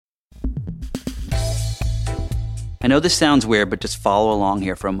I know this sounds weird, but just follow along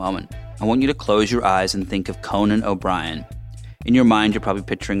here for a moment. I want you to close your eyes and think of Conan O'Brien. In your mind, you're probably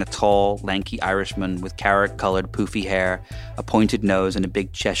picturing a tall, lanky Irishman with carrot-colored poofy hair, a pointed nose, and a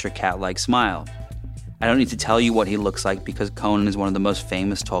big Cheshire cat-like smile. I don't need to tell you what he looks like because Conan is one of the most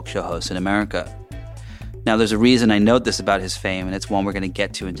famous talk show hosts in America. Now, there's a reason I note this about his fame, and it's one we're going to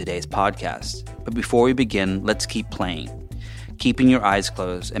get to in today's podcast. But before we begin, let's keep playing. Keeping your eyes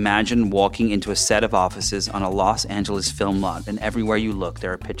closed, imagine walking into a set of offices on a Los Angeles film lot, and everywhere you look,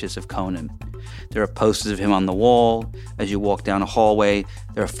 there are pictures of Conan. There are posters of him on the wall. As you walk down a hallway,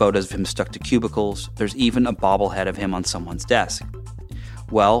 there are photos of him stuck to cubicles. There's even a bobblehead of him on someone's desk.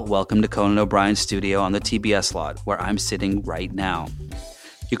 Well, welcome to Conan O'Brien's studio on the TBS lot, where I'm sitting right now.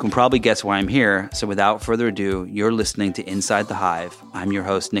 You can probably guess why I'm here, so without further ado, you're listening to Inside the Hive. I'm your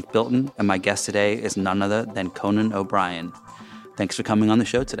host, Nick Bilton, and my guest today is none other than Conan O'Brien. Thanks for coming on the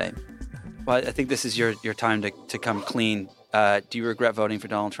show today. Well, I think this is your time to come clean. Do you regret voting for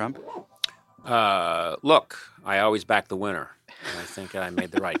Donald Trump? Look, I always back the winner. And I think I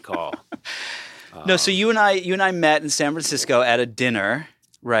made the right call. No, so you and I met in San Francisco at a dinner,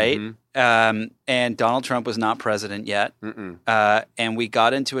 right? Mm-hmm. And Donald Trump was not president yet. And we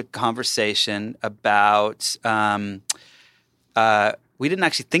got into a conversation about we didn't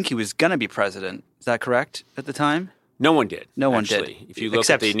actually think he was going to be president. Is that correct at the time? No one did. No one actually. did. If you look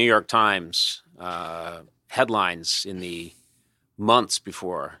at the New York Times headlines in the months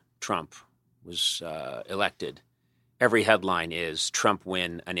before Trump was elected, every headline is Trump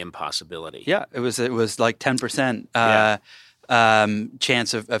win an impossibility. Yeah, it was like 10%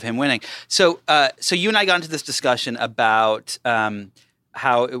 chance of him winning. So you and I got into this discussion about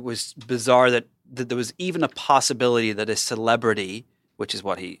how it was bizarre that there was even a possibility that a celebrity, which is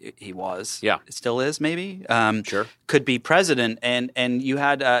what he was, it still is maybe, sure, could be president. And you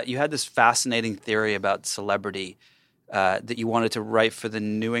had this fascinating theory about celebrity. That you wanted to write for the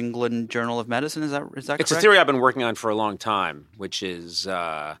New England Journal of Medicine. Is that correct? It's a theory I've been working on for a long time, which is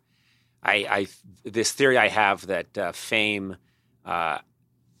this theory I have that fame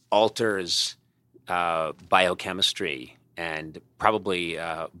alters biochemistry and probably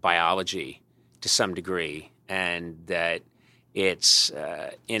biology to some degree, and that it's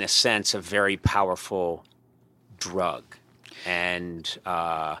in a sense a very powerful drug, and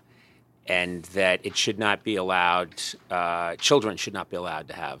that it should not be allowed, children should not be allowed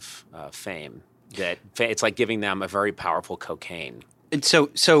to have fame. That it's like giving them a very powerful cocaine. And so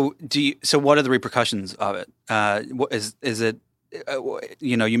what are the repercussions of it? Is it,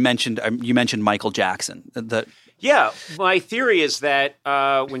 you mentioned Michael Jackson. Yeah, my theory is that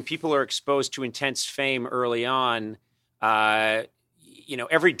when people are exposed to intense fame early on,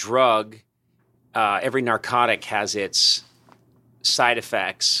 every drug, every narcotic has its side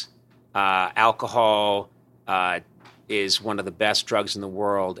effects. Alcohol is one of the best drugs in the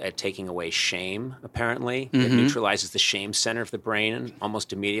world at taking away shame, apparently. Mm-hmm. It neutralizes the shame center of the brain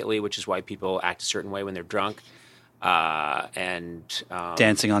almost immediately, which is why people act a certain way when they're drunk. Dancing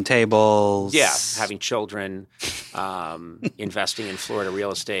on tables. Yeah, having children, investing in Florida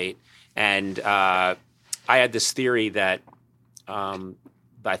real estate. And I had this theory that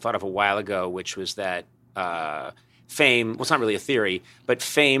I thought of a while ago, which was that fame, well, it's not really a theory, but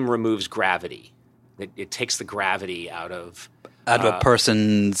fame removes gravity. It takes the gravity out of a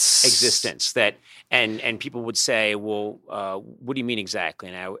person's existence. And people would say, well, what do you mean exactly?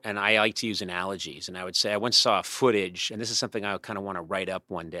 And I like to use analogies. And I would say I once saw footage, and this is something I kind of want to write up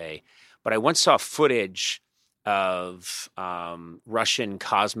one day, but I once saw footage of Russian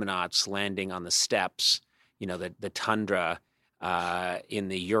cosmonauts landing on the steppes, the tundra, in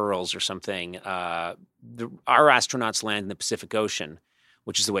the Urals or something. Our astronauts land in the Pacific Ocean,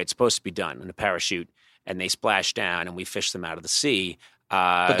 which is the way it's supposed to be done, in a parachute, and they splash down and we fish them out of the sea.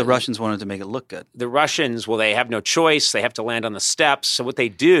 But the Russians wanted to make it look good. The Russians, well, they have no choice. They have to land on the steps. So what they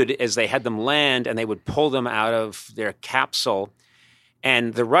did is they had them land and they would pull them out of their capsule.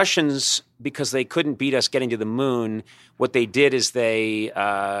 And the Russians, because they couldn't beat us getting to the moon, what they did is they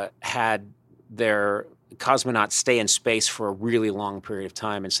had their cosmonauts stay in space for a really long period of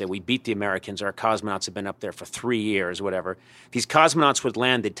time and say, we beat the Americans. Our cosmonauts have been up there for 3 years, whatever. These cosmonauts would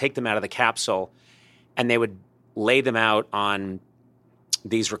land. They'd take them out of the capsule and they would lay them out on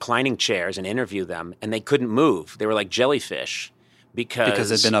these reclining chairs and interview them, and they couldn't move. They were like jellyfish because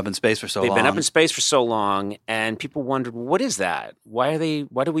they'd been up in space for so long. They've been up in space for so long, and people wondered, well, what is that? Why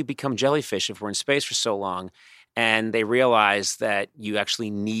do we become jellyfish if we're in space for so long? And they realized that you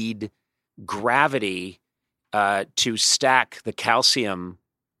actually need gravity to stack the calcium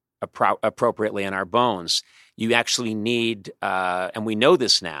appropriately in our bones. you actually need, and we know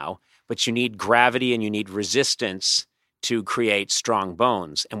this now, but you need gravity and you need resistance to create strong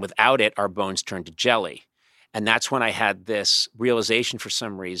bones. And without it, our bones turn to jelly. And that's when I had this realization for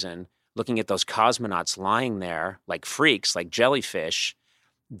some reason, looking at those cosmonauts lying there like freaks, like jellyfish,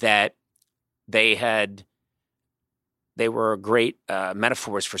 that they were great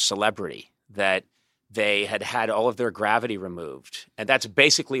metaphors for celebrity, that they had all of their gravity removed. And that's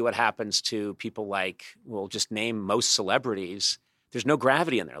basically what happens to people like, we'll just name most celebrities. There's no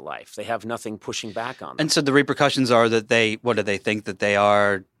gravity in their life. They have nothing pushing back on them. And so the repercussions are that what do they think, that they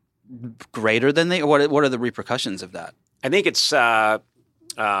are greater than they, or what are the repercussions of that? I think it's, a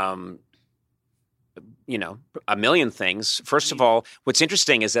million things. First of all, what's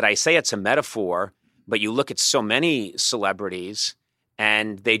interesting is that I say it's a metaphor, but you look at so many celebrities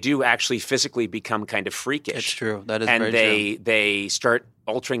and they do actually physically become kind of freakish. It's true. That is and very true. They start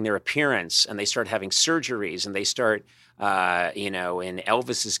altering their appearance, and they start having surgeries, and they start, in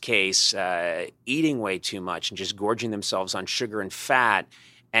Elvis's case, eating way too much and just gorging themselves on sugar and fat.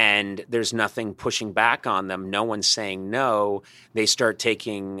 And there's nothing pushing back on them. No one's saying no. They start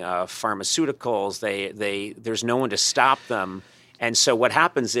taking pharmaceuticals. There's no one to stop them. And so what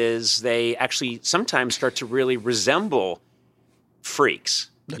happens is they actually sometimes start to really resemble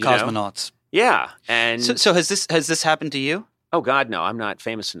freaks. The cosmonauts. Yeah. And so has this happened to you? Oh, God, no. I'm not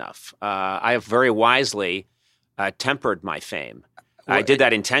famous enough. I have very wisely tempered my fame. I did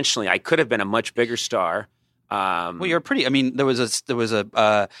that intentionally. I could have been a much bigger star. Well, you're pretty. I mean, there was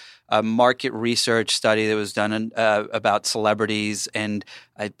a market research study that was done about celebrities, and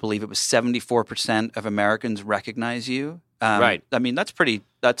I believe it was 74% of Americans recognize you. Right. I mean, that's pretty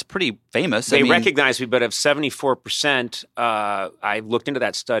famous. They recognize me, but of 74%, I looked into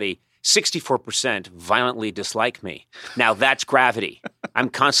that study. 64% violently dislike me. Now that's gravity. I'm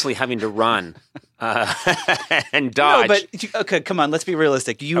constantly having to run and dodge. No, but okay, come on. Let's be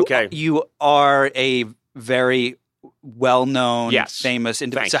realistic. You are a very well-known, famous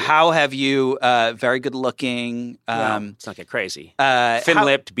individual. So how have you, very good-looking... let's not get crazy.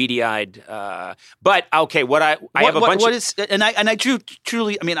 Thin-lipped, beady-eyed. But, okay, I have a bunch of... And I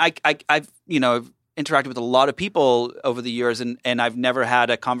truly... I mean, I've interacted with a lot of people over the years, and I've never had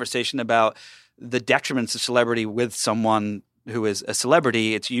a conversation about the detriments of celebrity with someone who is a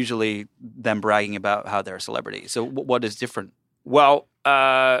celebrity. It's usually them bragging about how they're a celebrity. So what is different? Well,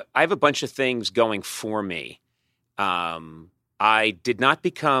 I have a bunch of things going for me. I did not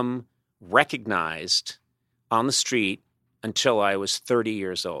become recognized on the street until I was 30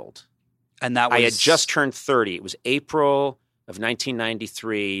 years old. And that was... I had just turned 30. It was April of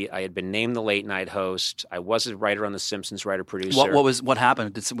 1993. I had been named the late night host. I was a writer on The Simpsons, writer-producer. What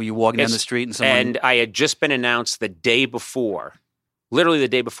happened? Were you walking down the street and someone... And I had just been announced the day before. Literally the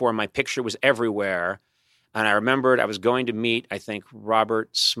day before. My picture was everywhere. And I remembered I was going to meet, I think,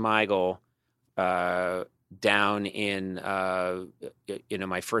 Robert Smigel down in,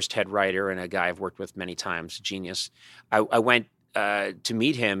 my first head writer and a guy I've worked with many times, genius. I went to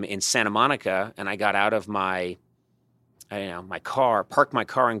meet him in Santa Monica, and I got out of my car, parked my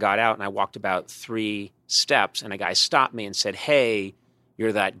car and got out, and I walked about 3 steps, and a guy stopped me and said, "Hey,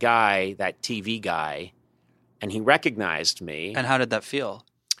 you're that guy, that TV guy." And he recognized me. And how did that feel?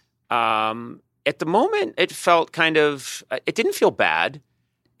 At the moment, it felt kind of, it didn't feel bad.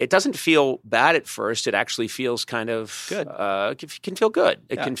 It doesn't feel bad at first. It actually feels kind of good. It can feel good.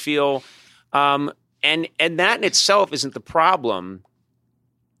 It can feel, and that in itself isn't the problem.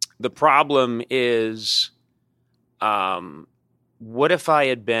 The problem is, what if I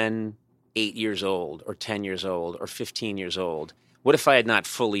had been 8 years old or 10 years old or 15 years old? What if I had not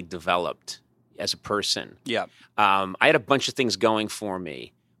fully developed as a person? Yeah. I had a bunch of things going for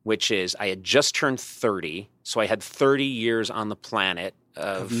me, which is I had just turned 30, so I had 30 years on the planet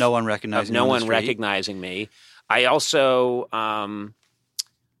of no one recognizing me. I also have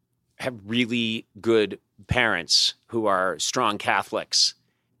really good parents who are strong Catholics,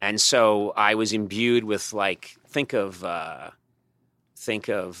 and so I was imbued with think of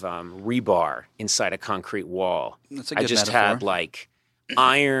rebar inside a concrete wall. That's a good I just metaphor. had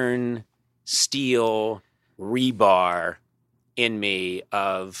iron, steel, rebar in me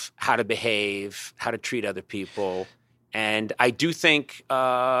of how to behave, how to treat other people. And I do think,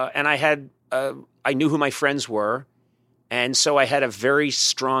 and I knew who my friends were. And so I had a very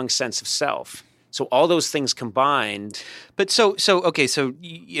strong sense of self. So all those things combined. But so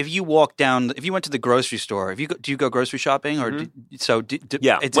if you went to the grocery store, do you go grocery shopping or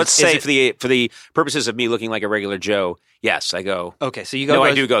let's say for the purposes of me looking like a regular Joe, yes, I go. Okay, so you go. No,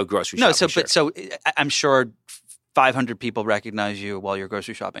 I do go grocery shopping. No, so I'm sure 500 people recognize you while you're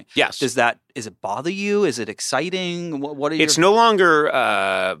grocery shopping. Yes. Is it bother you? Is it exciting? What are It's no longer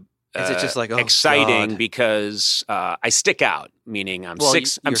is it just like, oh, exciting God. because I stick out, meaning I'm Well, I'm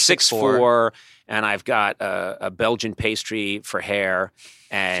you're 6'4", and I've got a Belgian pastry for hair,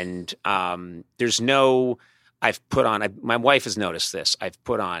 and there's no. I've put on. My wife has noticed this. I've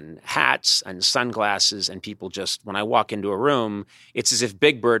put on hats and sunglasses, and people just when I walk into a room, it's as if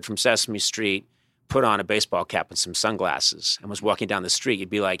Big Bird from Sesame Street put on a baseball cap and some sunglasses and was walking down the street.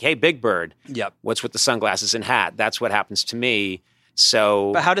 You'd be like, "Hey, Big Bird, Yep. what's with the sunglasses and hat?" That's what happens to me.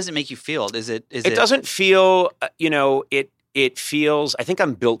 So, But how does it make you feel? It doesn't feel, it feels, I think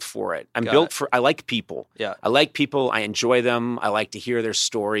I'm built for it. I like people. Yeah. I like people. I enjoy them. I like to hear their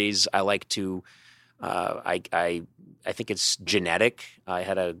stories. I like to, I think it's genetic. I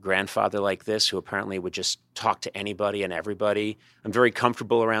had a grandfather like this who apparently would just talk to anybody and everybody. I'm very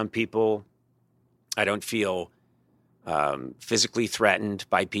comfortable around people. I don't feel physically threatened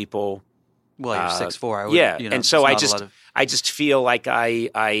by people. Well, you're 6'4". I would, Yeah, you know, and so there's not a lot of- I just feel like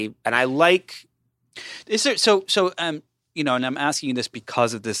I like. Is there so you know, and I'm asking you this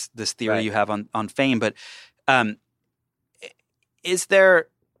because of this theory Right. you have on fame, but is there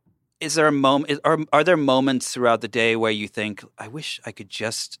a moment? Are there moments throughout the day where you think, I wish I could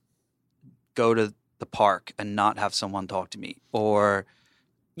just go to the park and not have someone talk to me, or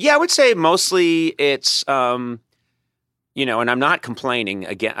Yeah, I would say mostly it's, and I'm not complaining.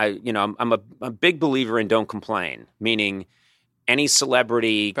 Again, I'm a big believer in don't complain, meaning any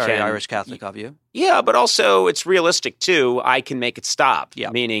celebrity very can. Irish Catholic of you? Yeah, but also it's realistic too. I can make it stop, Yeah.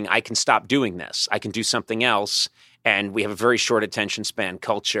 meaning I can stop doing this. I can do something else, and we have a very short attention span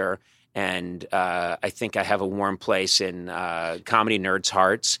culture. And I think I have a warm place in comedy nerds'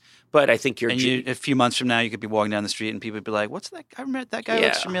 hearts. But I think a few months from now, you could be walking down the street and people would be like, "What's that? I remember that guy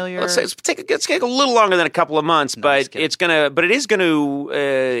looks familiar." Let's take a little longer than a couple of months, No, but just kidding. it is gonna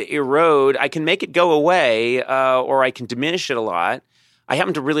erode. I can make it go away, or I can diminish it a lot. I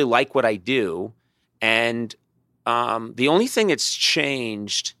happen to really like what I do, and the only thing that's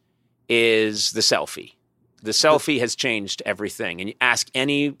changed is the selfie. The selfie has changed everything. And you ask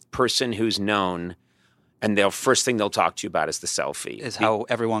any person who's known, and the first thing they'll talk to you about is the selfie. Is how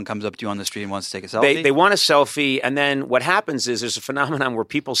everyone comes up to you on the street and wants to take a selfie. They want a selfie, and then what happens is there's a phenomenon where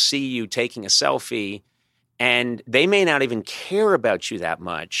people see you taking a selfie, and they may not even care about you that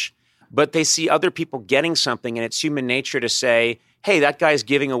much, but they see other people getting something, and it's human nature to say, "Hey, that guy's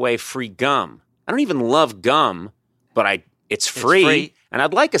giving away free gum. I don't even love gum, but it's free, and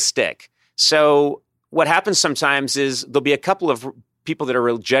I'd like a stick." So what happens sometimes is there'll be a couple of people that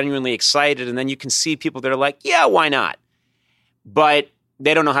are genuinely excited, and then you can see people that are like, yeah, why not? But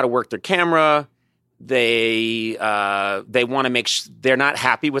they don't know how to work their camera. They want to make they're not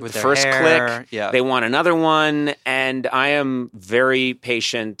happy with the their first hair. click. Yeah. They want another one, and I am very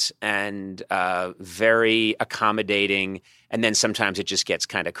patient and very accommodating. And then sometimes it just gets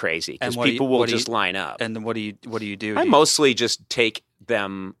kind of crazy because people will just line up. And then what do you do? I mostly just take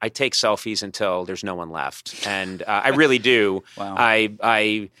them. I take selfies until there's no one left, and I really do. Wow.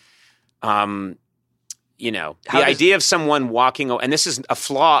 The idea of someone walking, and this is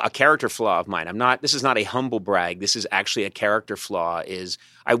a character flaw of mine. This is not a humble brag. This is actually a character flaw. Is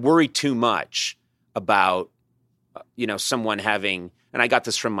I worry too much about, someone having, and I got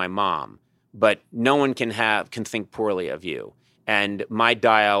this from my mom, but no one can think poorly of you. And my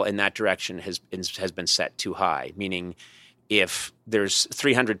dial in that direction has been set too high, meaning if there's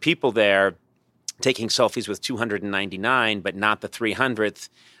 300 people there taking selfies with 299, but not the 300th,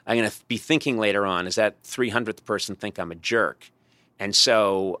 I'm going to be thinking later on, is that 300th person think I'm a jerk? And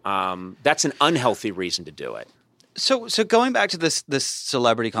so that's an unhealthy reason to do it. So going back to this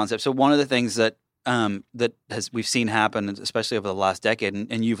celebrity concept, so one of the things that we've seen happen, especially over the last decade,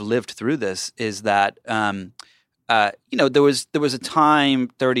 and you've lived through this, is that there was a time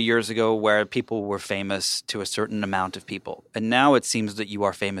 30 years ago where people were famous to a certain amount of people, and now it seems that you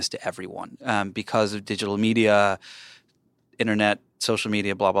are famous to everyone because of digital media, internet, social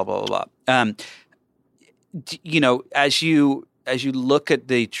media, blah blah blah blah blah. As you look at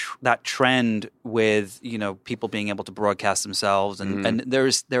that trend with people being able to broadcast themselves, and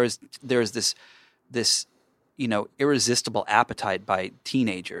there's this irresistible appetite by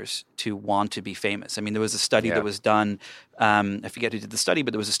teenagers to want to be famous. I mean, there was a study that was done. I forget who did the study,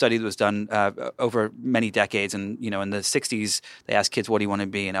 but there was a study that was done over many decades. And in the 60s, they asked kids, "What do you want to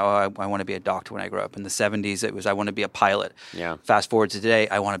be?" And I want to be a doctor when I grow up. In the 70s, it was, "I want to be a pilot." Yeah. Fast forward to today,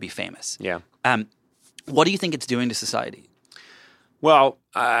 "I want to be famous." Yeah. What do you think it's doing to society? Well,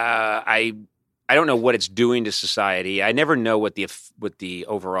 I I don't know what it's doing to society. I never know what the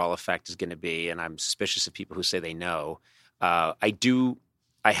overall effect is going to be, and I'm suspicious of people who say they know. I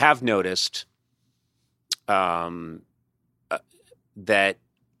have noticed that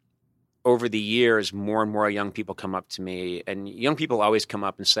over the years, more and more young people come up to me, and young people always come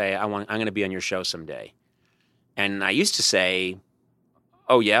up and say, I'm going to be on your show someday. And I used to say,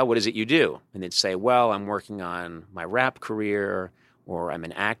 oh, yeah, what is it you do? And they'd say, well, I'm working on my rap career, or I'm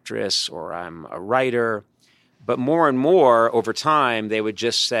an actress, or I'm a writer. But more and more over time, they would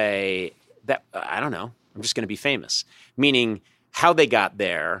just say that, I don't know, I'm just going to be famous. Meaning how they got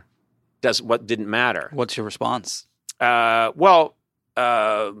there didn't matter. What's your response? I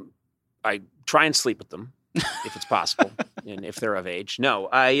try and sleep with them if it's possible, and if they're of age. No,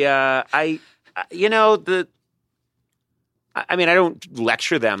 I don't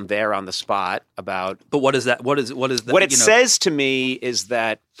lecture them there on the spot about. But what is that? What is that? What it says to me is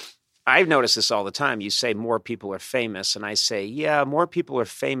that I've noticed this all the time. You say more people are famous, and I say, yeah, more people are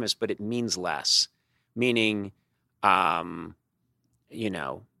famous, but it means less. Meaning, there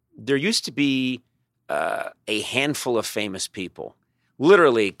used to be a handful of famous people.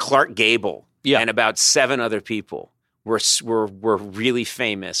 Literally, Clark Gable and about 7 other people were really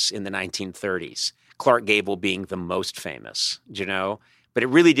famous in the 1930s. Clark Gable being the most famous, But it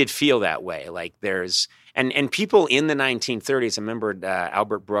really did feel that way. Like and people in the 1930s. I remember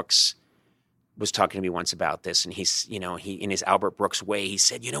Albert Brooks was talking to me once about this, and he in his Albert Brooks way, he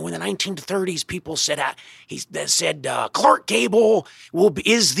said, in the 1930s, people said Clark Gable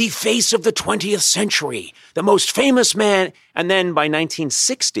is the face of the 20th century, the most famous man. And then by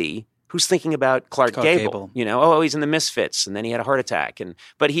 1960, who's thinking about Clark Gable? He's in the Misfits, and then he had a heart attack.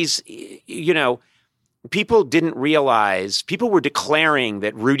 But he's, people didn't realize, people were declaring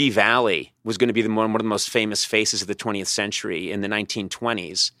that Rudy Valley was going to be one of the most famous faces of the 20th century in the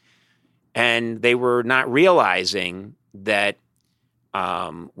 1920s. And they were not realizing that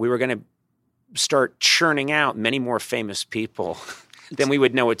we were going to start churning out many more famous people than we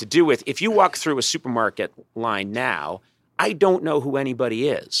would know what to do with. If you walk through a supermarket line now, I don't know who anybody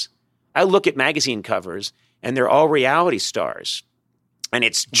is. I look at magazine covers, and they're all reality stars. And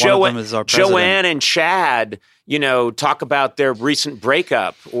it's Joanne and Chad, talk about their recent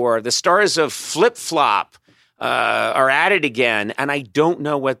breakup, or the stars of Flip Flop are at it again, and I don't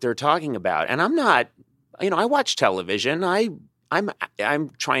know what they're talking about. And I'm not, I watch television. I'm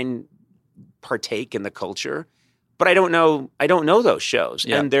trying to partake in the culture, but I don't know those shows.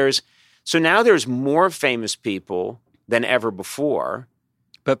 Yeah. And so now there's more famous people than ever before.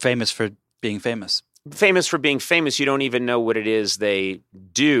 But famous for being famous. Famous for being famous. You don't even know what it is they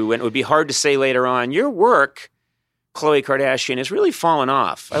do. And it would be hard to say later on, your work, Khloe Kardashian, has really fallen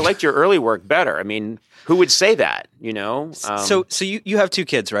off. I liked your early work better. I mean, who would say that, So you have 2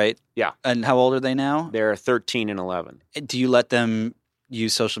 kids, right? Yeah. And how old are they now? They're 13 and 11. Do you let them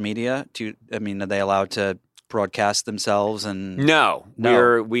use social media? Are they allowed to broadcast themselves? And No.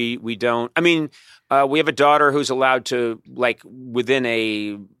 We don't. I mean, we have a daughter who's allowed to,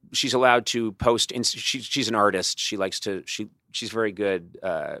 she's allowed to post. She's an artist. She likes to. She's very good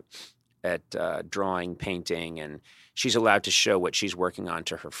at drawing, painting, and she's allowed to show what she's working on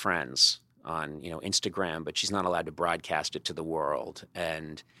to her friends on Instagram, but she's not allowed to broadcast it to the world.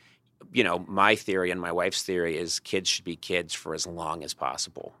 And my theory and my wife's theory is kids should be kids for as long as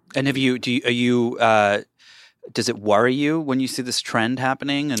possible. And does it worry you when you see this trend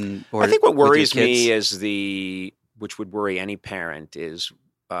happening? I think what worries me is which would worry any parent is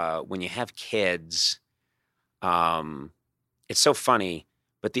when you have kids. It's so funny,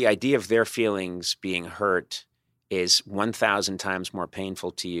 but the idea of their feelings being hurt is 1,000 times more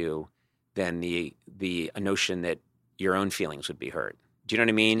painful to you than the notion that your own feelings would be hurt. Do you know what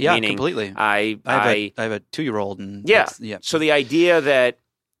I mean? Yeah, Meaning, completely. I have a 2-year-old, and yeah. So the idea that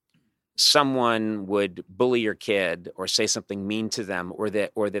someone would bully your kid or say something mean to them, or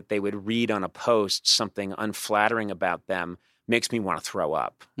that they would read on a post something unflattering about them, makes me want to throw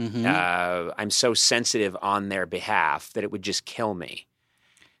up. Mm-hmm. I'm so sensitive on their behalf that it would just kill me.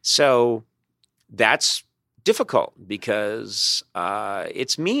 So that's difficult because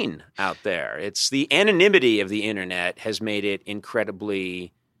it's mean out there. It's the anonymity of the internet has made it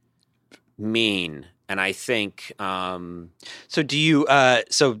incredibly mean. And I think So do you?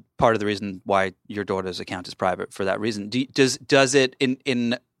 So part of the reason why your daughter's account is private for that reason. Does it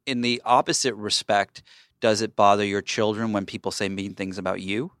in the opposite respect? Does it bother your children when people say mean things about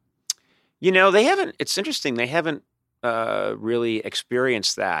you? They haven't. It's interesting. They haven't really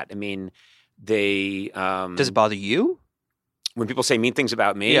experienced that. I mean, they. Does it bother you when people say mean things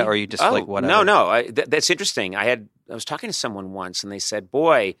about me? Yeah, or are you just like whatever? No. That's interesting. I was talking to someone once, and they said,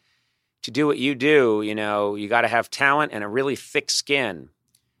 "Boy, to do what you do, you got to have talent and a really thick skin.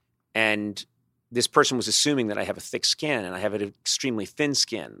 And this person was assuming that I have a thick skin, and I have an extremely thin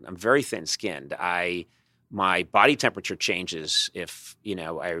skin. I'm very thin-skinned. My body temperature changes if,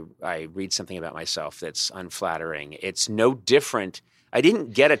 I read something about myself that's unflattering. It's no different. I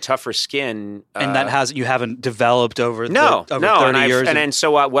didn't get a tougher skin. And you haven't developed over 30 years? And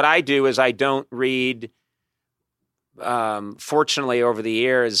so what I do is I don't read, fortunately over the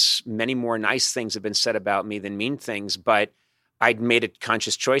years, many more nice things have been said about me than mean things, but I'd made a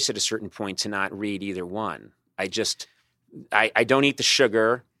conscious choice at a certain point to not read either one. I don't eat the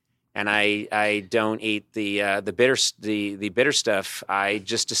sugar. And I don't eat the bitter stuff. I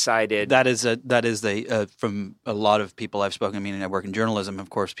just decided that is from a lot of people I've spoken. I mean, I work in journalism. Of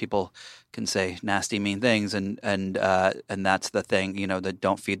course, people can say nasty, mean things, and that's the thing. That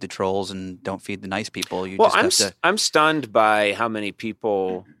don't feed the trolls and don't feed the nice people. I'm stunned by how many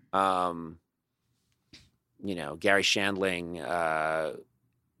people, Gary Shandling.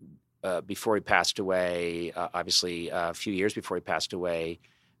 Before he passed away, obviously a few years before he passed away.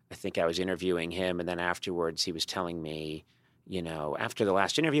 I think I was interviewing him, and then afterwards he was telling me, after the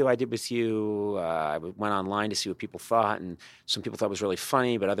last interview I did with you, I went online to see what people thought, and some people thought it was really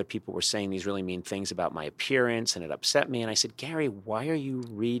funny, but other people were saying these really mean things about my appearance, and it upset me. And I said, Gary, why are you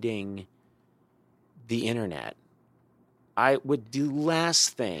reading the internet? The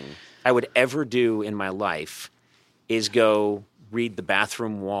last thing I would ever do in my life is go read the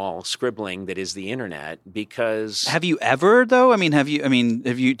bathroom wall scribbling that is the internet. Because have you ever though?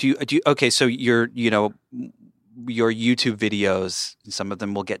 Okay, so your YouTube videos, some of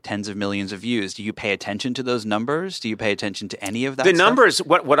them will get tens of millions of views. Do you pay attention to those numbers? Do you pay attention to any of that? The numbers,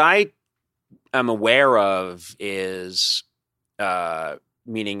 what I am aware of is,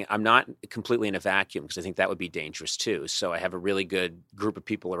 meaning I'm not completely in a vacuum, because I think that would be dangerous too. So I have a really good group of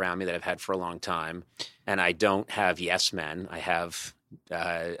people around me that I've had for a long time, and I don't have yes men. I have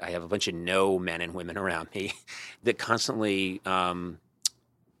a bunch of no men and women around me that constantly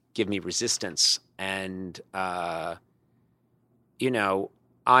give me resistance. And I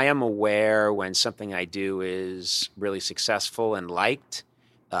am aware when something I do is really successful and liked.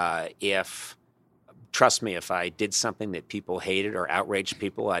 Trust me, if I did something that people hated or outraged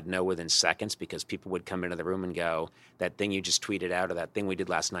people, I'd know within seconds, because people would come into the room and go, that thing you just tweeted out or that thing we did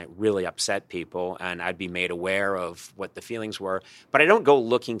last night really upset people, and I'd be made aware of what the feelings were. But I don't go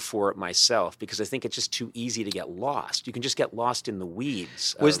looking for it myself, because I think it's just too easy to get lost. You can just get lost in the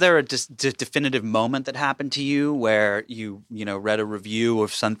weeds. Was there a definitive moment that happened to you where you read a review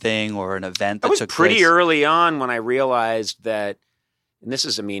of something or an event that took place? It was pretty early on when I realized that, and this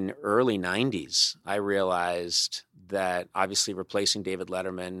is, early 90s, I realized that obviously replacing David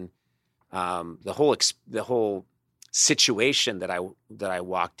Letterman, the whole situation that I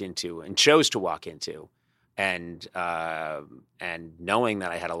walked into and chose to walk into, and knowing that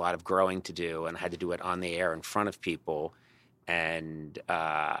I had a lot of growing to do and had to do it on the air in front of people, and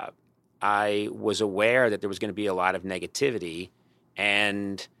I was aware that there was going to be a lot of negativity,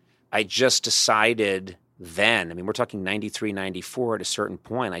 and I just decided then, we're talking 93, 94 at a certain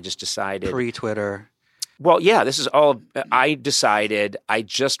point, I just decided... Pre-Twitter. Well, yeah, this is all... I decided I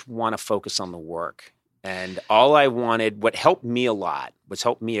just want to focus on the work. And all I wanted, what helped me a lot, what's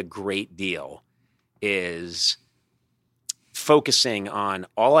helped me a great deal, is focusing on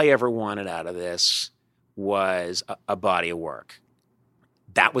all I ever wanted out of this was a body of work.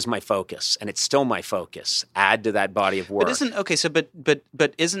 That was my focus, and it's still my focus. Add to that body of work. But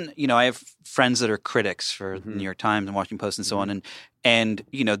isn't I have friends that are critics for the New York Times and Washington Post and so on, and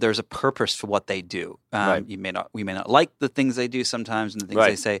there's a purpose for what they do. Right. We may not like the things they do sometimes and the things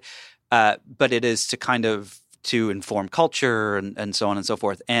they say, but it is to kind of to inform culture and so on and so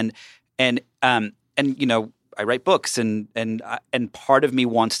forth. And I write books, and part of me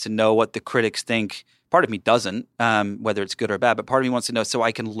wants to know what the critics think. Part of me doesn't, whether it's good or bad, but part of me wants to know so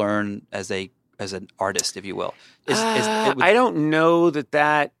I can learn as an artist, if you will. I don't know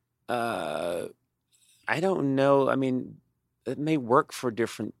that. I don't know. It may work for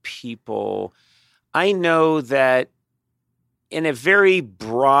different people. I know that in a very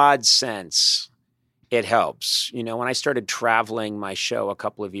broad sense, it helps. When I started traveling my show a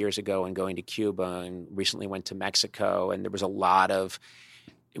couple of years ago and going to Cuba, and recently went to Mexico, and there was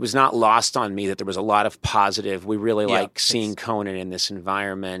it was not lost on me that there was a lot of positive. We really like seeing Conan in this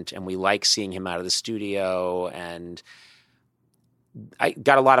environment, and we like seeing him out of the studio, and I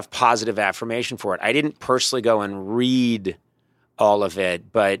got a lot of positive affirmation for it. I didn't personally go and read all of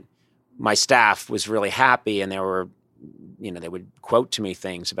it, but my staff was really happy, and they would quote to me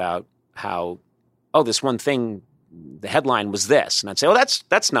things about how, this one thing the headline was this. And I'd say, oh,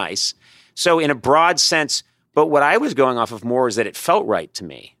 that's nice. So in a broad sense, but what I was going off of more is that it felt right to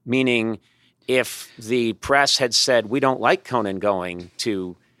me, meaning if the press had said, we don't like Conan going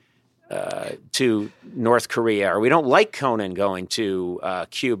to North Korea, or we don't like Conan going to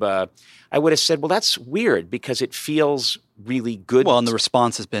Cuba, I would have said, well, that's weird because it feels really good. Well, and the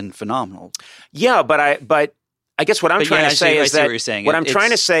response has been phenomenal. Yeah, but I guess what I'm trying to say is that what you're saying. What I'm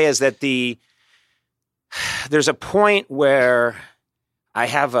trying to say is that there's a point where I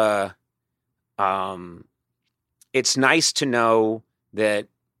have it's nice to know that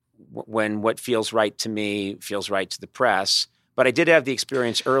when what feels right to me feels right to the press. But I did have the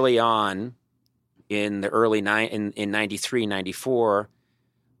experience early on in the in 93, 94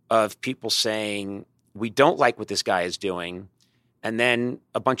 of people saying, we don't like what this guy is doing. And then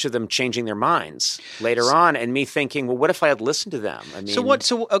a bunch of them changing their minds later on, and me thinking, well, what if I had listened to them? I mean,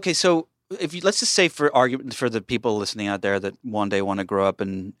 So if you, let's just say for argument for the people listening out there that one day want to grow up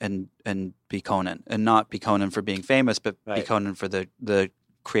and be Conan, and not be Conan for being famous, but be Conan for the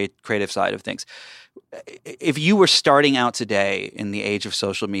creative side of things. If you were starting out today in the age of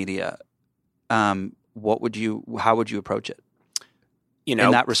social media, how would you approach it? In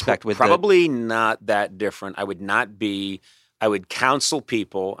that respect, with probably not that different. I would counsel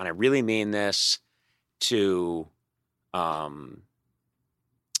people, and I really mean this, to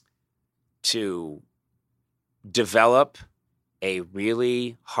develop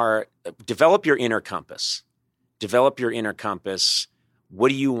develop your inner compass. Develop your inner compass. What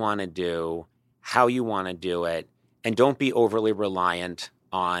do you want to do? How you want to do it? And don't be overly reliant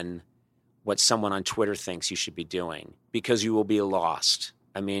on what someone on Twitter thinks you should be doing, because you will be lost.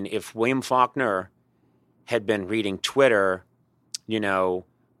 I mean, if William Faulkner had been reading Twitter, when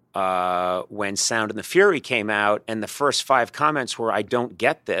Sound and the Fury came out, and the first 5 comments were, I don't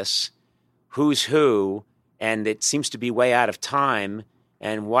get this, who's who, and it seems to be way out of time,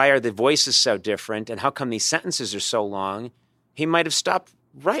 and why are the voices so different, and how come these sentences are so long, he might have stopped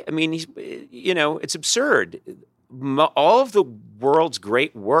right. I mean, it's absurd. All of the world's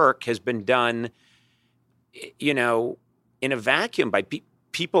great work has been done, in a vacuum by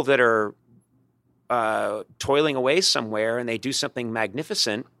people that are toiling away somewhere, and they do something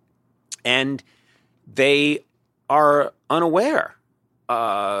magnificent, and they are unaware.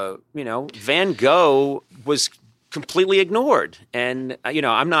 Van Gogh was completely ignored, and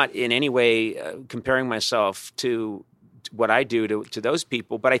I'm not in any way comparing myself to what I do to those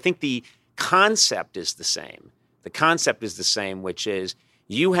people, but I think the concept is the same. The concept is the same, which is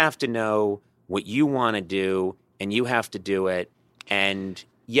you have to know what you want to do, and you have to do it. And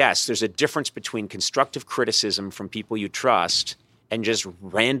yes, there's a difference between constructive criticism from people you trust and just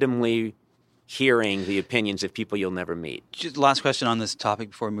randomly hearing the opinions of people you'll never meet. Just last question on this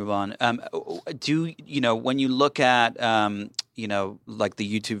topic before we move on. When you look at, like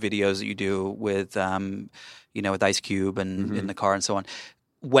the YouTube videos that you do with, with Ice Cube and in the car and so on,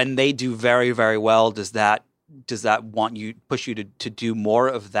 when they do very, very well, does that push you to do more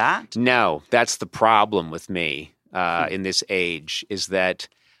of that? No, that's the problem with me in this age, is that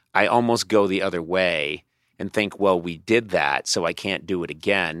I almost go the other way and think, well, we did that, so I can't do it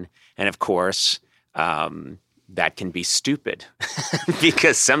again. And of course, that can be stupid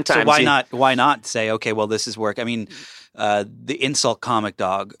because sometimes. So why not say, okay, well, this is work? I mean, the insult comic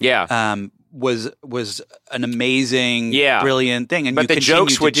dog. Yeah. Was an amazing, brilliant thing. And but the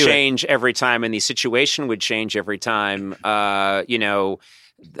jokes would change every time, and the situation would change every time.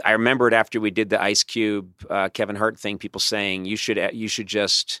 I remembered after we did the Ice Cube, Kevin Hart thing, people saying you should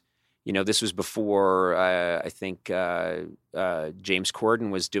just, this was before I think James Corden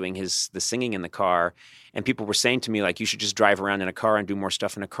was doing the singing in the car, and people were saying to me, like, you should just drive around in a car and do more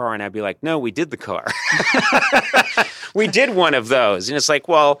stuff in a car. And I'd be like, no, we did the car. We did one of those. And it's like,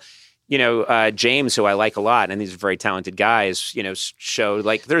 well, James, who I like a lot, and these are very talented guys, showed,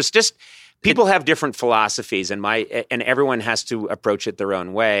 like, there's just people have different philosophies, and everyone has to approach it their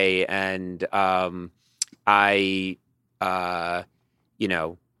own way. And I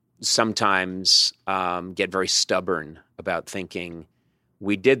sometimes get very stubborn about thinking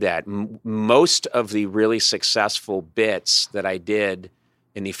we did that. Most of the really successful bits that I did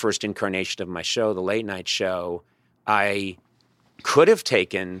in the first incarnation of my show, the late night show, I could have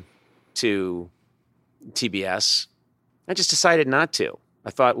taken to TBS. I just decided not to. I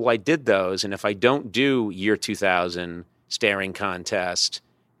thought, well, I did those, and if I don't do Year 2000 Staring Contest,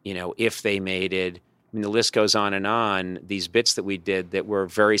 if they made it, I mean, the list goes on, these bits that we did that were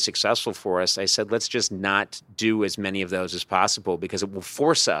very successful for us, I said, let's just not do as many of those as possible because it will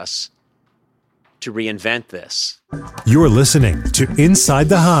force us to reinvent this. You're listening to Inside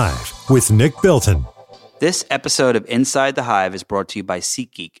the Hive with Nick Bilton. This episode of Inside the Hive is brought to you by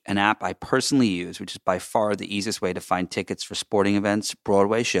SeatGeek, an app I personally use, which is by far the easiest way to find tickets for sporting events,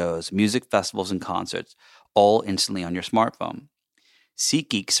 Broadway shows, music festivals, and concerts, all instantly on your smartphone.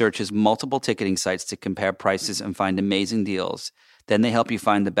 SeatGeek searches multiple ticketing sites to compare prices and find amazing deals. Then they help you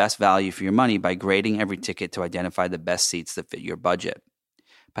find the best value for your money by grading every ticket to identify the best seats that fit your budget.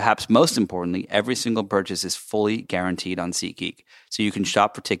 Perhaps most importantly, every single purchase is fully guaranteed on SeatGeek, so you can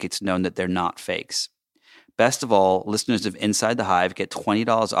shop for tickets knowing that they're not fakes. Best of all, listeners of Inside the Hive get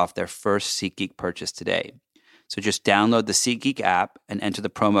 $20 off their first SeatGeek purchase today. So just download the SeatGeek app and enter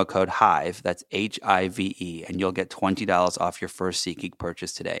the promo code HIVE, that's HIVE, and you'll get $20 off your first SeatGeek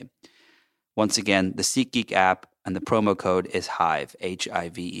purchase today. Once again, the SeatGeek app and the promo code is HIVE,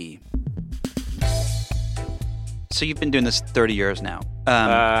 HIVE. So you've been doing this 30 years now.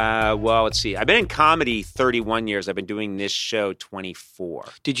 Well, let's see. I've been in comedy 31 years. I've been doing this show 24.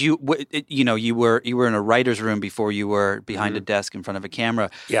 Did you, you were in a writer's room before you were behind a desk in front of a camera.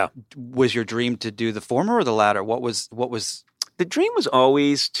 Yeah. Was your dream to do the former or the latter? What was? The dream was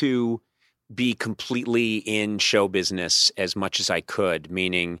always to be completely in show business as much as I could,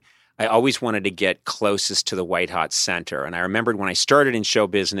 meaning I always wanted to get closest to the white hot center. And I remembered when I started in show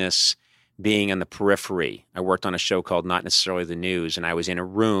business being on the periphery. I worked on a show called Not Necessarily the News, and I was in a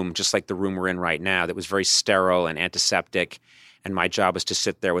room, just like the room we're in right now, that was very sterile and antiseptic, and my job was to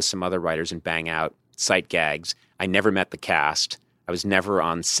sit there with some other writers and bang out sight gags. I never met the cast. I was never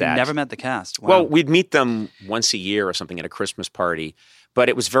on set. You never met the cast? Wow. Well, we'd meet them once a year or something at a Christmas party, but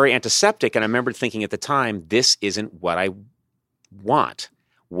it was very antiseptic, and I remember thinking at the time, this isn't what I want.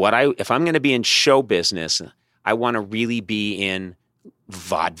 If I'm going to be in show business, I want to really be in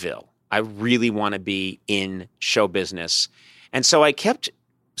vaudeville. I really want to be in show business. And so I kept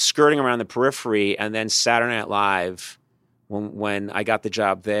skirting around the periphery, and then Saturday Night Live, when I got the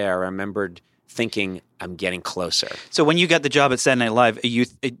job there, I remembered thinking, I'm getting closer. So when you got the job at Saturday Night Live, you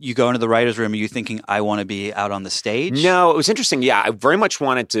go into the writer's room, are you thinking, I want to be out on the stage? No, it was interesting. Yeah, I very much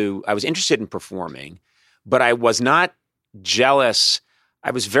wanted to. I was interested in performing, but I was not jealous.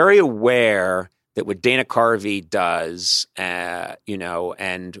 I was very aware that what Dana Carvey does, and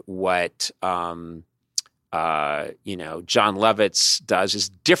what John Lovitz does is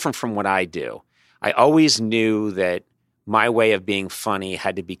different from what I do. I always knew that my way of being funny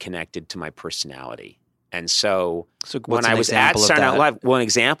had to be connected to my personality. And so when I was at Saturday Night Live, one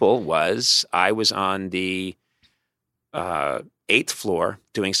example was I was on the 8th floor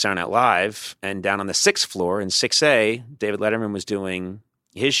doing Saturday Night Live, and down on the 6th floor in 6A, David Letterman was doing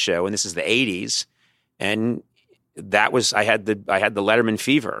his show, and this is the 80s, and that was I had the Letterman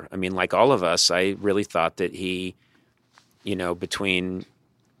fever. I mean, like all of us, I really thought that he, between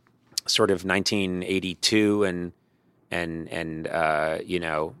sort of 1982 and the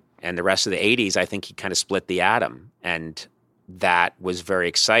rest of the 80s, I think he kind of split the atom, and that was very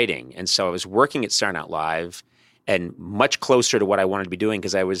exciting. And so I was working at Saturday Night Live, and much closer to what I wanted to be doing,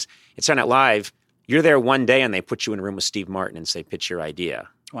 because I was at Saturday Night Live. You're there one day and they put you in a room with Steve Martin and say, pitch your idea.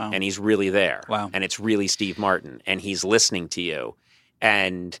 Wow. And he's really there. Wow. And it's really Steve Martin, and he's listening to you.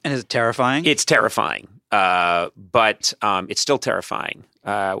 And is it terrifying? It's terrifying. But it's still terrifying.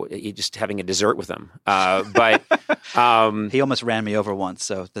 You're just having a dessert with him. But he almost ran me over once,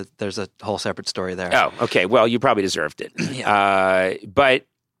 so there's a whole separate story there. Oh, okay. Well, you probably deserved it. Yeah. But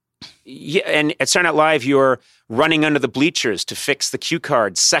yeah, and at Saturday Night Live, you're running under the bleachers to fix the cue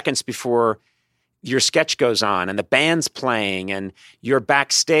cards seconds before your sketch goes on, and the band's playing, and you're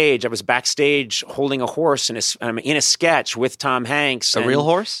backstage. I was backstage holding a horse in a sketch with Tom Hanks. A real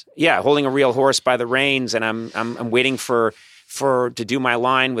horse? Yeah, holding a real horse by the reins, and I'm waiting to do my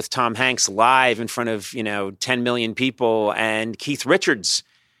line with Tom Hanks live in front of 10 million people, and Keith Richards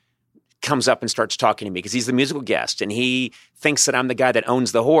comes up and starts talking to me because he's the musical guest, and he thinks that I'm the guy that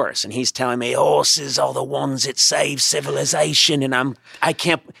owns the horse, and he's telling me horses are the ones that save civilization, and I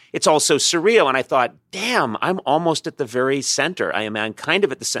can't. It's all so surreal, and I thought, damn, I'm almost at the very center. I'm kind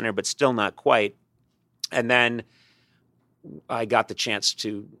of at the center, but still not quite. And then I got the chance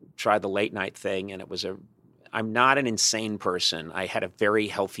to try the late night thing, and I'm not an insane person. I had a very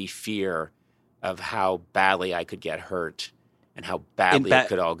healthy fear of how badly I could get hurt. And how badly it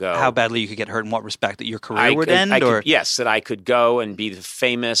could all go. How badly you could get hurt in what respect? That your career would end? Yes, that I could go and be the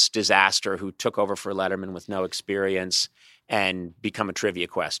famous disaster who took over for Letterman with no experience and become a trivia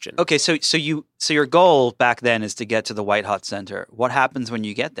question. Okay, so your goal back then is to get to the White Hot Center. What happens when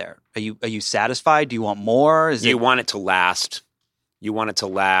you get there? Are you satisfied? Do you want more? You want it to last. You want it to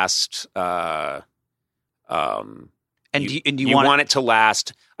last. You want it to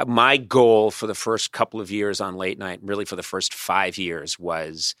last. My goal for the first couple of years on late night, really for the first 5 years,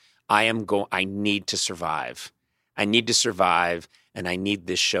 was I need to survive. I need to survive, and I need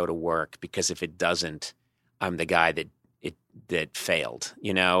this show to work, because if it doesn't, I'm the guy that failed,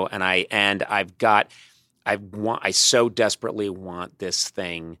 you know. And I so desperately want this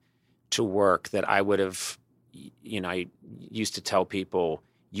thing to work that I would have, you know, I used to tell people,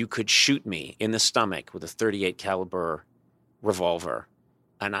 you could shoot me in the stomach with a .38 caliber revolver,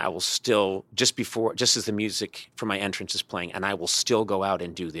 and I will still, just as the music for my entrance is playing, and I will still go out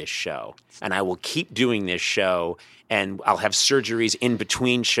and do this show. And I will keep doing this show, and I'll have surgeries in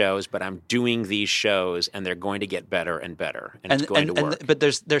between shows, but I'm doing these shows, and they're going to get better and better, and it's going to work. But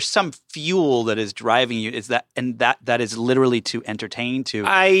there's some fuel that is driving you. Is that is literally to entertain, to...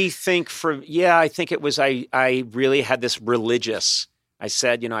 I think it was, I really had this religious, I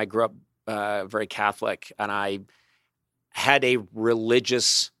said, you know, I grew up very Catholic, and I had a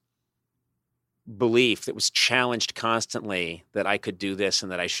religious belief that was challenged constantly that I could do this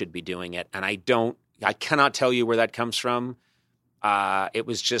and that I should be doing it. And I cannot tell you where that comes from. It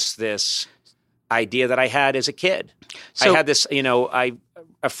was just this idea that I had as a kid. I had this, you know,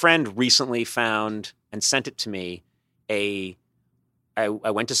 a friend recently found and sent it to me. I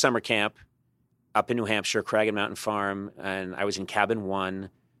went to summer camp up in New Hampshire, Cragen Mountain Farm, and I was in cabin 1.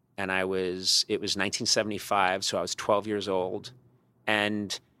 And it was 1975, so I was 12 years old.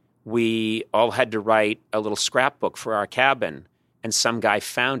 And we all had to write a little scrapbook for our cabin. And some guy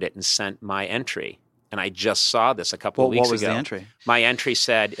found it and sent my entry. And I just saw this a couple of weeks ago. What was the entry? My entry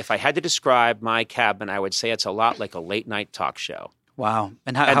said, if I had to describe my cabin, I would say it's a lot like a late-night talk show. Wow.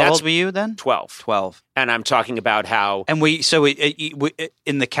 And how old were you then? 12. 12. And I'm talking about how... And we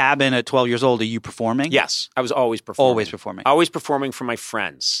in the cabin at 12 years old, are you performing? Yes. I was always performing. Always performing. Always performing for my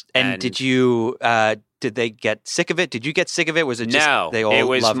friends. And did you... did they get sick of it? Did you get sick of it? Was it just they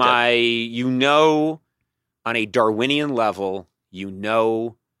all loved it? You know, on a Darwinian level, you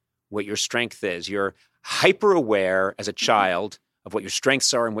know what your strength is. You're hyper aware as a child of what your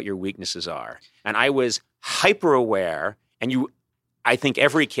strengths are and what your weaknesses are. And I was hyper aware, and I think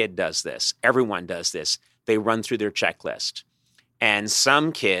every kid does this. Everyone does this. They run through their checklist. And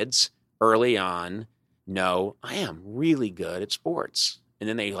some kids early on know, I am really good at sports. And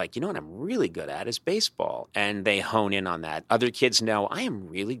then they like, you know what I'm really good at is baseball. And they hone in on that. Other kids know, I am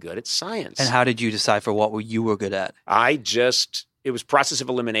really good at science. And how did you decipher what you were good at? It was process of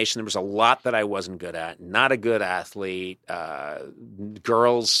elimination. There was a lot that I wasn't good at. Not a good athlete.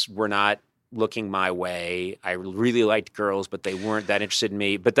 Girls were not looking my way. I really liked girls, but they weren't that interested in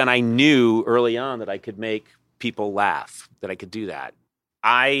me. But then I knew early on that I could make people laugh, that I could do that.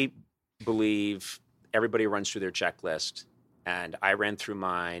 I believe everybody runs through their checklist, and I ran through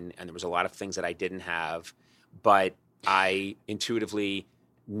mine, and there was a lot of things that I didn't have, but I intuitively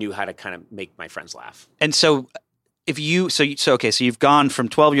knew how to kind of make my friends laugh. And so so you've gone from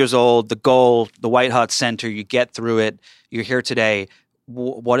 12 years old, the goal, the White Hot Center, you get through it, you're here today.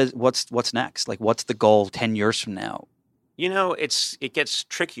 What's next? Like, what's the goal 10 years from now? You know, it gets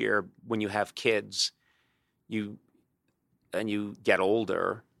trickier when you have kids. You get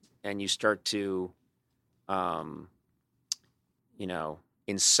older, and you start to, you know,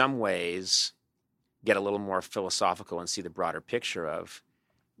 in some ways, get a little more philosophical and see the broader picture of,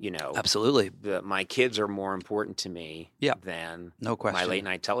 you know, absolutely, my kids are more important to me than no question. My late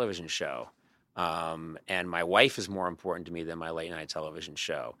night television show. And my wife is more important to me than my late night television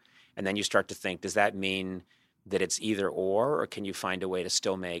show. And then you start to think, does that mean that it's either or can you find a way to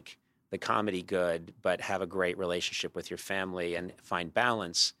still make the comedy good, but have a great relationship with your family and find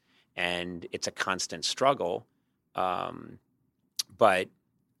balance? And it's a constant struggle. But,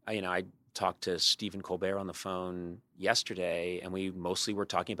 you know, I talked to Stephen Colbert on the phone yesterday, and we mostly were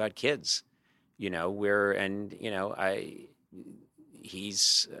talking about kids. You know,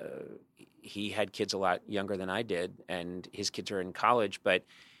 he had kids a lot younger than I did, and his kids are in college, but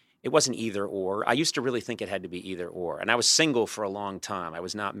it wasn't either or. I used to really think it had to be either or. And I was single for a long time. I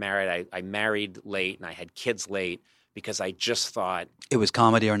was not married. I married late, and I had kids late because I just thought it was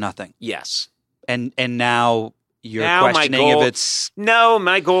comedy or nothing. Yes. And now you're questioning if it's... No,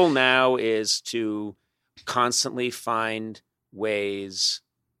 my goal now is to constantly find ways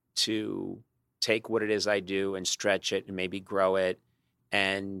to take what it is I do and stretch it and maybe grow it.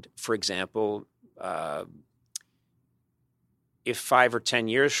 And, for example, if 5 or 10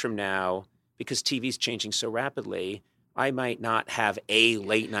 years from now, because TV's changing so rapidly, I might not have a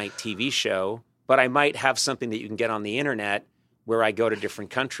late-night TV show, but I might have something that you can get on the internet where I go to different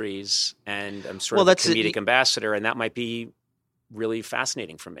countries and I'm sort of a comedic ambassador, and that might be really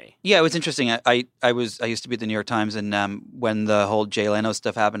fascinating for me. Yeah, it was interesting. I used to be at the New York Times, and when the whole Jay Leno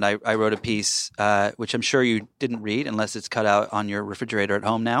stuff happened, I wrote a piece, which I'm sure you didn't read unless it's cut out on your refrigerator at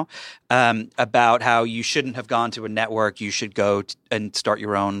home now, about how you shouldn't have gone to a network. You should go and start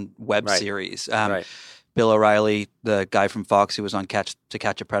your own web series. Right. Bill O'Reilly, the guy from Fox who was on To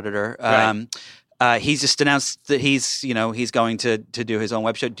Catch a Predator, he's just announced that he's going to do his own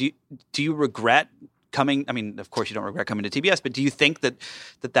web show. Do you regret coming? I mean, of course you don't regret coming to TBS, but do you think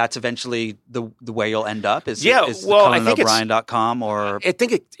that's eventually the way you'll end up? Is ConanO'Brien.com or? I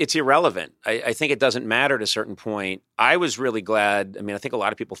think it's irrelevant. I think it doesn't matter at a certain point. I was really glad. I mean, I think a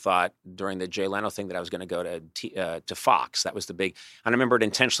lot of people thought during the Jay Leno thing that I was going to go to Fox. That was the big. And I remember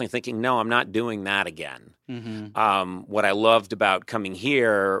intentionally thinking, no, I'm not doing that again. Mm-hmm. What I loved about coming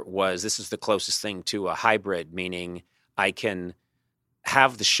here was this is the closest thing to a hybrid, meaning I can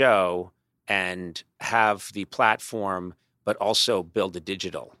have the show and have the platform, but also build the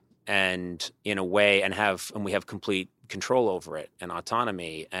digital and in a way, and we have complete control over it and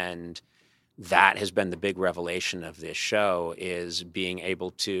autonomy. And that has been the big revelation of this show, is being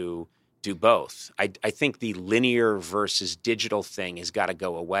able to do both. I think the linear versus digital thing has got to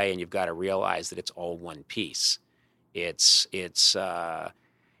go away, and you've got to realize that it's all one piece. And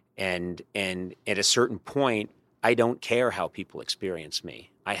at a certain point, I don't care how people experience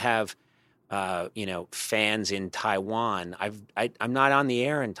me. I have fans in Taiwan. I'm not on the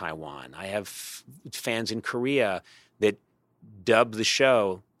air in Taiwan. I have fans in Korea that dub the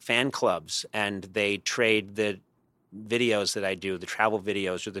show fan clubs, and they trade the videos that I do, the travel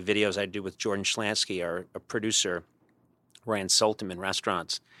videos, or the videos I do with Jordan Schlansky, our producer, Ryan Sultam in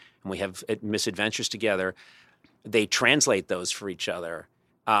restaurants, and we have misadventures together. They translate those for each other.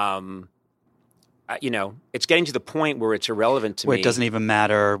 It's getting to the point where it's irrelevant to me. Where it doesn't even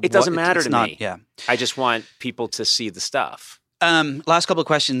matter. It doesn't matter to me. Yeah. I just want people to see the stuff. Last couple of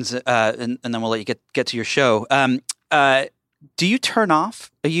questions, and then we'll let you get to your show. Do you turn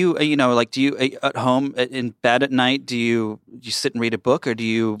off? Do you at home in bed at night? Do you sit and read a book, or do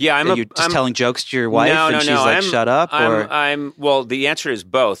you? Yeah, are you just telling jokes to your wife and she's like, "Shut up"? Well, the answer is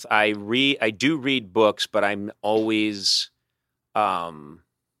both. I do read books, but I'm always, there are.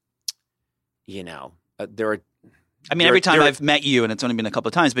 I mean, every time I've met you, and it's only been a couple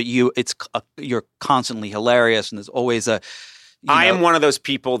of times, but you're constantly hilarious, and there's always a. I am one of those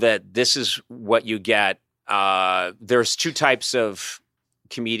people that this is what you get. There's two types of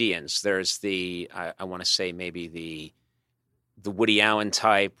comedians. There's I want to say maybe the Woody Allen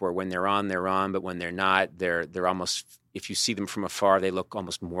type, where when they're on, but when they're not, they're almost, if you see them from afar, they look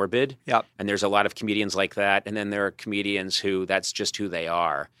almost morbid. Yeah. And there's a lot of comedians like that. And then there are comedians who that's just who they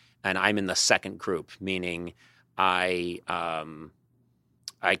are. And I'm in the second group, meaning I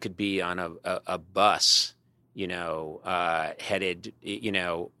could be on a bus, headed,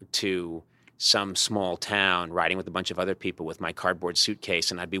 to some small town, riding with a bunch of other people with my cardboard suitcase,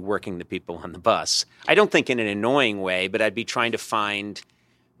 and I'd be working the people on the bus. I don't think in an annoying way, but I'd be trying to find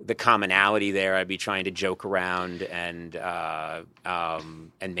the commonality there. I'd be trying to joke around and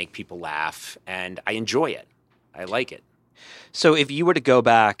make people laugh, and I enjoy it. I like it. So if you were to go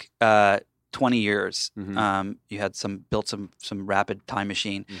back 20 years, mm-hmm. You had built some rapid time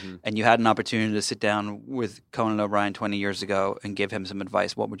machine, mm-hmm. and you had an opportunity to sit down with Conan O'Brien 20 years ago and give him some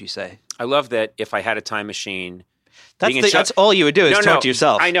advice, what would you say? I love that if I had a time machine. That's all you would do is talk to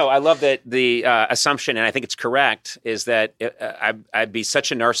yourself. I know. I love that the assumption, and I think it's correct, is that I'd be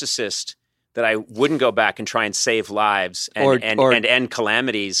such a narcissist that I wouldn't go back and try and save lives and end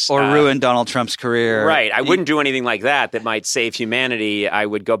calamities. Or ruin Donald Trump's career. Right. I wouldn't do anything like that might save humanity. I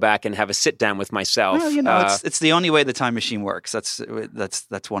would go back and have a sit down with myself. Well, it's the only way the time machine works. That's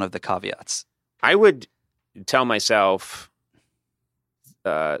one of the caveats. I would tell myself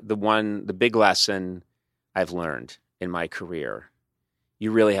the big lesson I've learned in my career: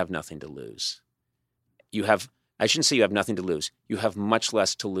 you really have nothing to lose. I shouldn't say you have nothing to lose. You have much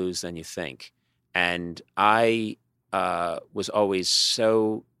less to lose than you think. And I was always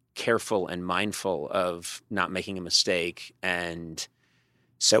so careful and mindful of not making a mistake, and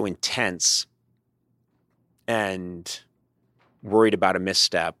so intense and worried about a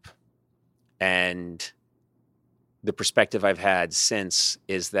misstep. And the perspective I've had since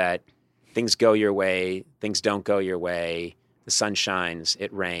is that things go your way, things don't go your way. The sun shines,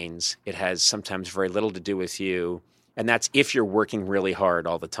 it rains. It has sometimes very little to do with you. And that's if you're working really hard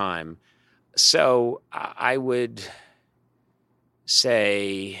all the time. So I would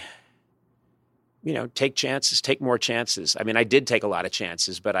say, take chances, take more chances. I mean, I did take a lot of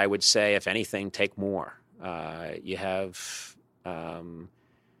chances, but I would say, if anything, take more. You have, and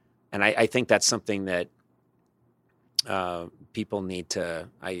I think that's something that people need to.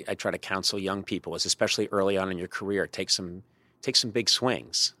 I try to counsel young people, especially early on in your career, take some big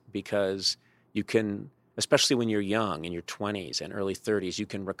swings, because you can, especially when you're young in your 20s and early 30s, you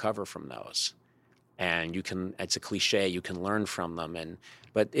can recover from those. And you can, it's a cliche, you can learn from them.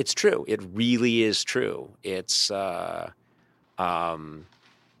 But it's true. It really is true. It's, might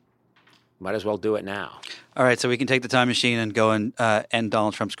as well do it now. All right, so we can take the time machine and go and end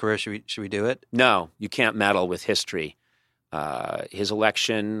Donald Trump's career. Should we do it? No, you can't meddle with history. His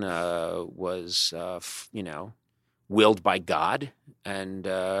election was, willed by God, and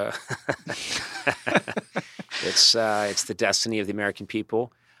it's the destiny of the American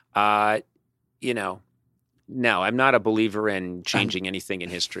people. No, I'm not a believer in changing anything in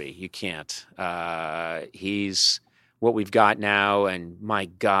history. You can't. He's what we've got now, and my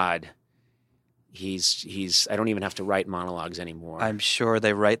God, he's. I don't even have to write monologues anymore. I'm sure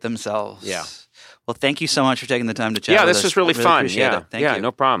they write themselves. Yeah. Well, thank you so much for taking the time to chat. Yeah, with this us. was really fun. Appreciate it. Thank you.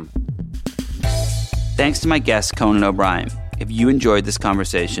 No problem. Thanks to my guest, Conan O'Brien. If you enjoyed this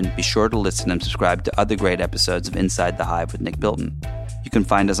conversation, be sure to listen and subscribe to other great episodes of Inside the Hive with Nick Bilton. You can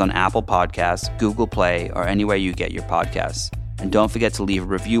find us on Apple Podcasts, Google Play, or anywhere you get your podcasts. And don't forget to leave a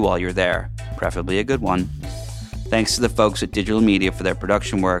review while you're there, preferably a good one. Thanks to the folks at Digital Media for their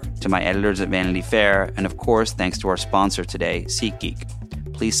production work, to my editors at Vanity Fair, and of course, thanks to our sponsor today,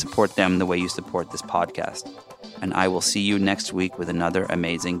 SeatGeek. Please support them the way you support this podcast. And I will see you next week with another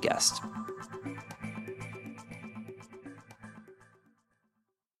amazing guest.